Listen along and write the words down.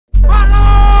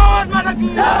In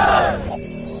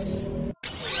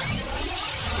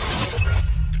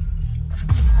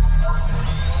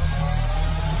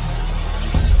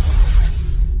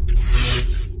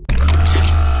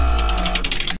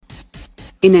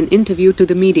an interview to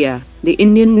the media, the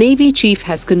Indian Navy chief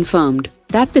has confirmed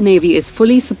that the Navy is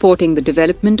fully supporting the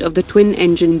development of the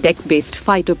twin-engine deck-based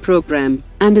fighter program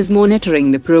and is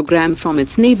monitoring the program from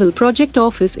its Naval Project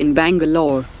Office in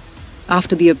Bangalore.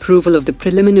 After the approval of the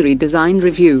preliminary design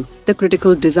review, the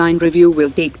critical design review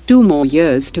will take 2 more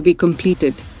years to be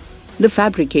completed. The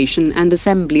fabrication and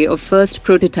assembly of first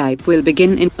prototype will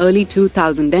begin in early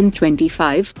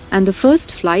 2025, and the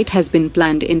first flight has been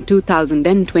planned in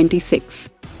 2026.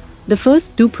 The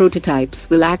first 2 prototypes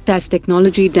will act as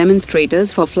technology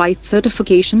demonstrators for flight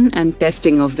certification and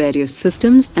testing of various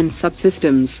systems and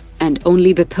subsystems, and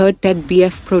only the third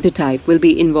TEDBF prototype will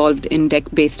be involved in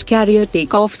deck-based carrier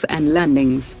takeoffs and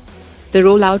landings. The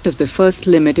rollout of the first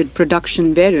limited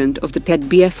production variant of the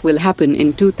TEDBF will happen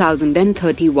in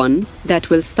 2031, that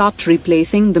will start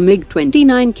replacing the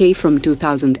MiG-29K from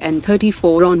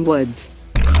 2034 onwards.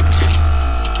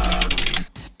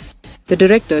 The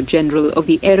Director General of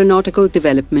the Aeronautical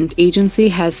Development Agency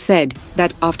has said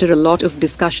that after a lot of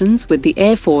discussions with the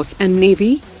Air Force and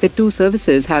Navy, the 2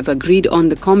 services have agreed on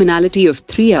the commonality of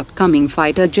 3 upcoming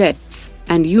fighter jets,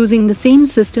 and using the same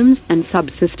systems and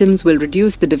subsystems will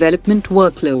reduce the development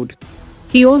workload.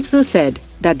 He also said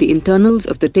that the internals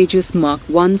of the Tejas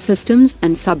MK2 systems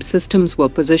and subsystems were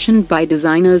positioned by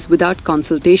designers without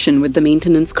consultation with the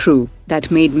maintenance crew.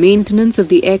 That made maintenance of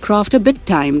the aircraft a bit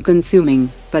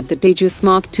time-consuming, but the Tejas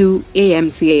MK2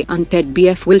 AMCA and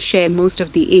TEDBF will share most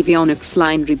of the avionics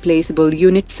line replaceable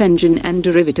units, engine and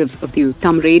derivatives of the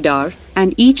UTM radar,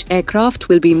 and each aircraft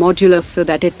will be modular so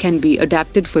that it can be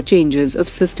adapted for changes of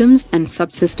systems and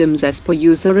subsystems as per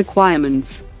user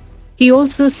requirements. He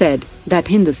also said that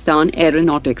Hindustan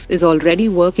Aeronautics is already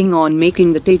working on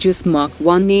making the Tejas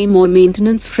MK2 more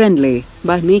maintenance-friendly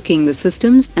by making the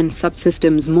systems and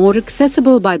subsystems more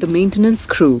accessible by the maintenance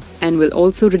crew, and will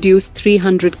also reduce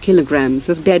 300 kilograms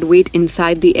of dead weight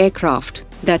inside the aircraft.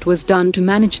 That was done to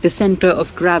manage the center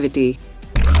of gravity.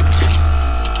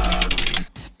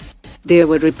 There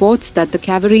were reports that the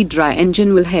Kaveri dry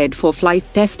engine will head for flight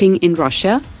testing in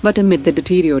Russia, but amid the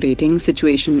deteriorating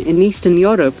situation in Eastern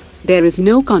Europe, there is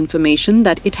no confirmation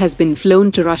that it has been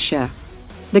flown to Russia.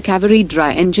 The Kaveri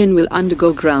dry engine will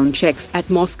undergo ground checks at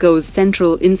Moscow's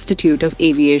Central Institute of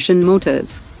Aviation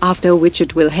Motors, after which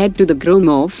it will head to the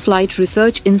Gromov Flight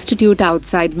Research Institute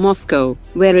outside Moscow,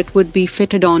 where it would be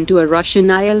fitted onto a Russian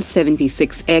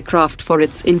Il-76 aircraft for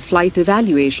its in-flight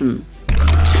evaluation.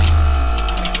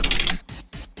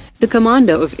 The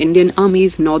commander of Indian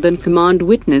Army's Northern Command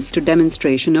witnessed a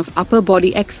demonstration of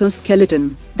upper-body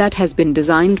exoskeleton that has been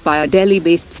designed by a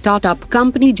Delhi-based startup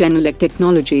company GenElek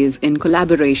Technologies in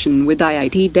collaboration with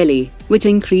IIT Delhi, which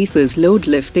increases load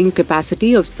lifting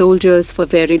capacity of soldiers for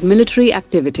varied military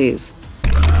activities.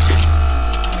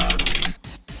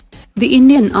 The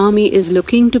Indian Army is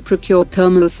looking to procure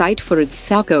thermal sight for its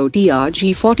SAKO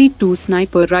TRG-42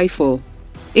 sniper rifle.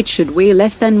 It should weigh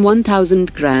less than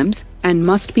 1000 grams, and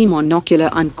must be monocular,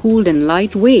 uncooled and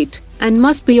lightweight, and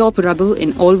must be operable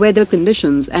in all weather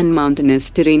conditions and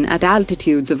mountainous terrain at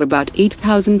altitudes of about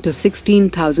 8,000 to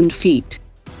 16,000 feet.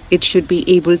 It should be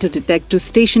able to detect a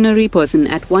stationary person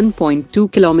at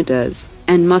 1.2 kilometers,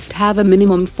 and must have a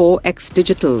minimum 4x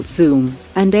digital zoom,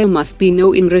 and there must be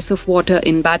no ingress of water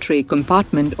in battery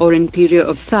compartment or interior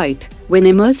of sight, when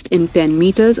immersed in 10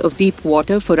 meters of deep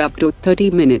water for up to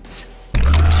 30 minutes.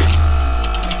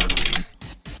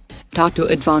 Tata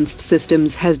Advanced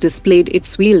Systems has displayed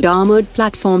its wheeled armored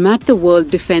platform at the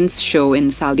World Defense Show in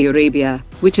Saudi Arabia,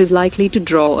 which is likely to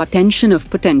draw attention of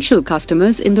potential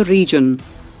customers in the region.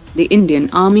 The Indian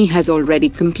Army has already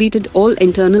completed all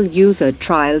internal user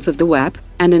trials of the WhAP,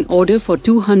 and an order for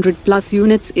 200+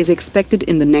 units is expected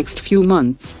in the next few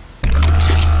months.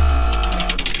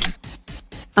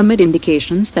 Amid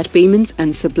indications that payments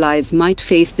and supplies might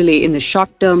face delay in the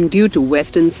short term due to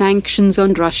Western sanctions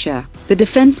on Russia, the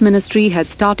Defense Ministry has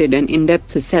started an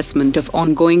in-depth assessment of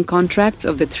ongoing contracts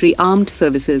of the 3 armed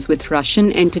services with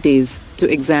Russian entities, to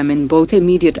examine both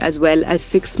immediate as well as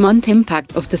 6-month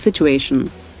impact of the situation.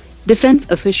 Defense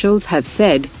officials have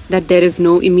said that there is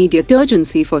no immediate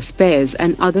urgency for spares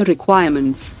and other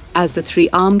requirements, as the 3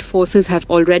 armed forces have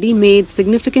already made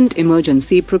significant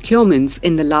emergency procurements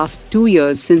in the last 2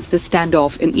 years since the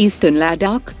standoff in eastern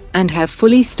Ladakh, and have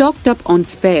fully stocked up on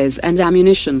spares and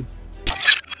ammunition.